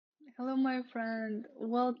Hello, my friend.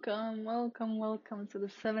 Welcome to the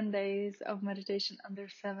 7 days of meditation under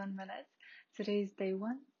 7 minutes. Today is day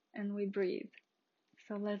one, and we breathe.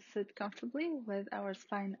 So let's sit comfortably with our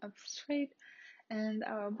spine up straight and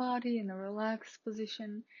our body in a relaxed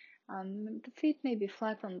position. The feet may be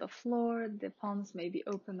flat on the floor, the palms may be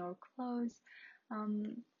open or closed,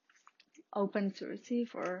 um, open to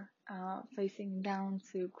receive or facing down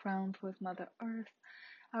to ground with Mother Earth.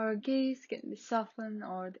 Our gaze can be softened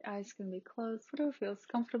or the eyes can be closed, whatever feels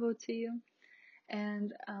comfortable to you.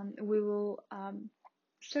 And we will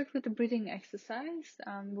start with the breathing exercise.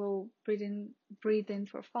 We'll breathe in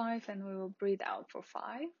for 5, and we will breathe out for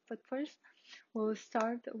 5. But first, we'll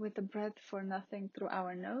start with the breath for nothing through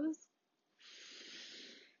our nose,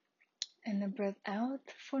 and the breath out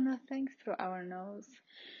for nothing through our nose.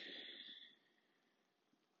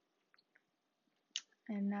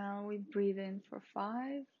 And now we breathe in for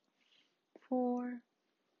 5, 4,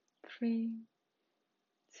 3,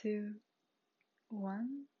 2,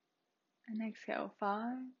 1. And exhale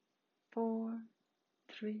 5, 4,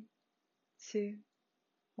 3, 2,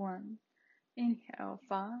 1. Inhale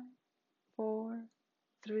 5, 4,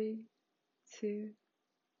 3, 2,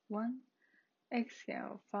 1.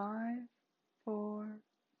 Exhale 5, 4,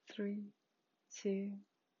 3, 2,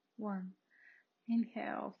 1.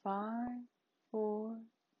 Inhale 5, 4,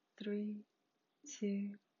 3, 2,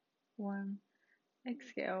 1.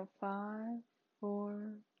 Exhale 5,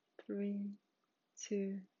 4, 3,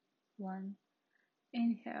 2, 1.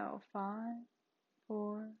 Inhale 5,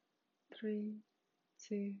 4, 3,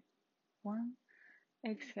 2, 1.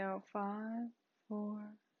 Exhale 5, 4,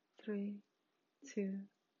 3, 2,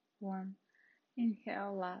 1.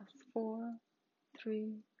 Inhale last 4,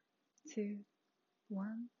 3, 2,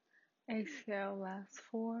 1. Exhale last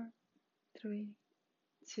 4, 3,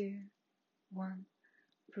 2, 1.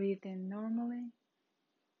 Breathe in normally.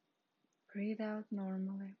 Breathe out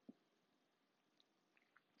normally.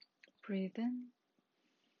 Breathe in.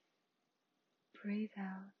 Breathe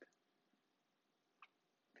out.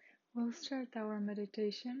 We'll start our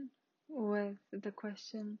meditation with the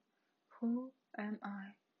question, who am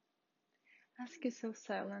I? Ask yourself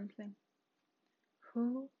silently,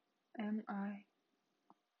 who am I?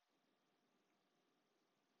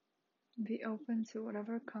 Be open to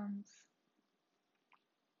whatever comes.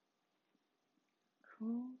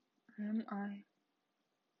 Who am I?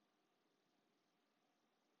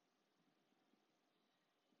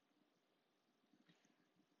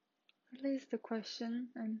 Release the question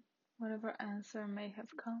and whatever answer may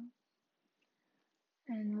have come.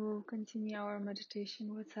 And we'll continue our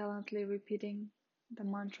meditation with silently repeating the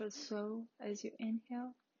mantra so as you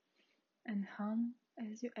inhale and hum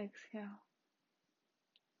as you exhale.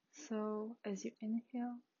 So as you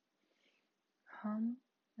inhale, hum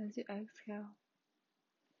as you exhale.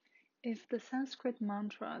 If the Sanskrit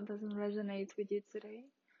mantra doesn't resonate with you today,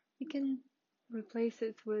 you can replace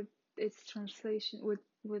it with its translation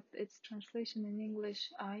in English.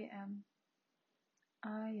 I am,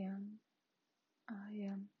 I am, I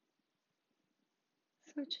am.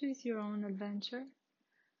 So choose your own adventure,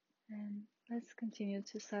 and let's continue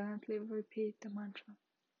to silently repeat the mantra.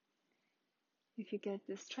 If you get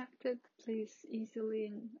distracted, please easily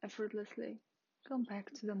and effortlessly come back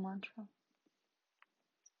to the mantra.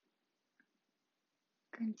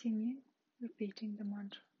 Continue repeating the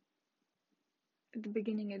mantra. At the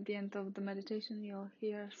beginning, at the end of the meditation, you'll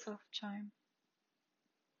hear a soft chime.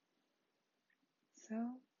 So,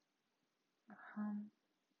 hum.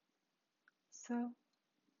 So,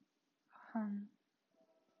 hum.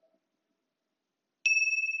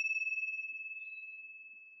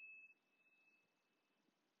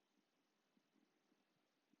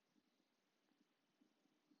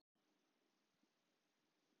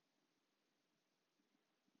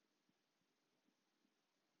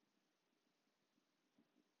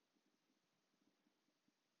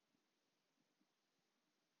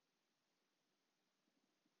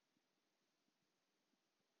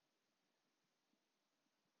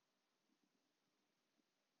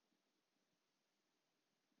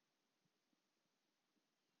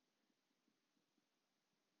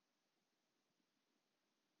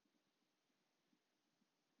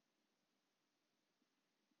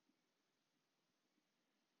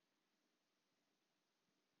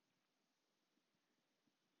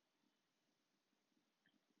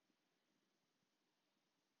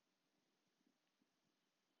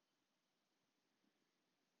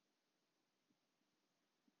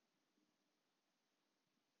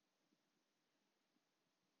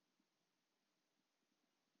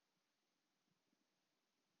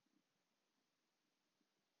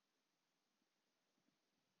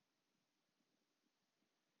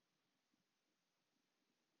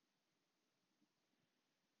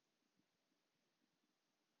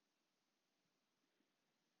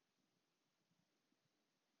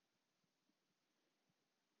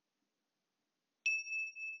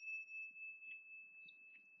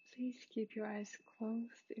 Please keep your eyes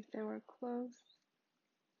closed if they were closed.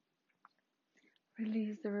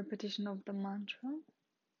 Release the repetition of the mantra.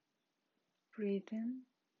 Breathe in,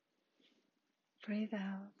 breathe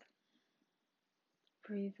out,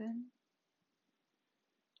 breathe in,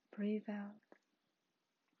 breathe out.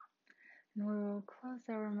 And we will close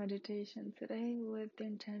our meditation today with the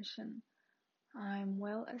intention: I am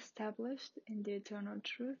well established in the eternal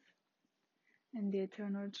truth, and the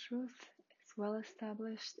eternal truth is well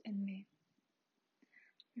established in me.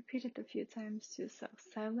 Repeat it a few times to yourself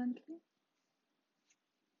silently.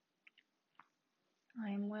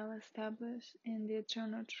 I am well established in the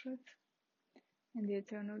eternal truth, and the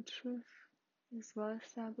eternal truth is well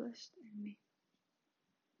established in me.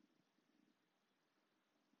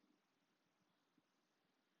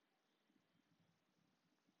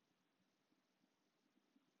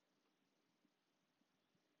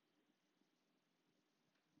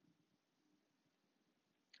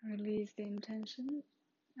 Release the intention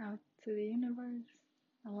out to the universe.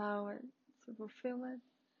 Allow it to fulfill it.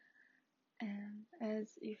 And as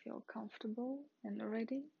you feel comfortable and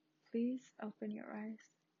ready, please open your eyes.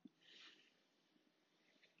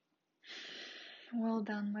 Well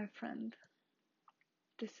done, my friend.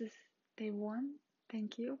 This is day 1.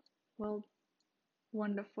 Thank you. Well,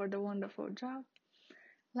 wonderful job.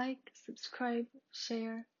 Like, subscribe,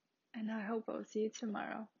 share, and I hope I'll see you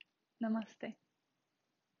tomorrow. Namaste.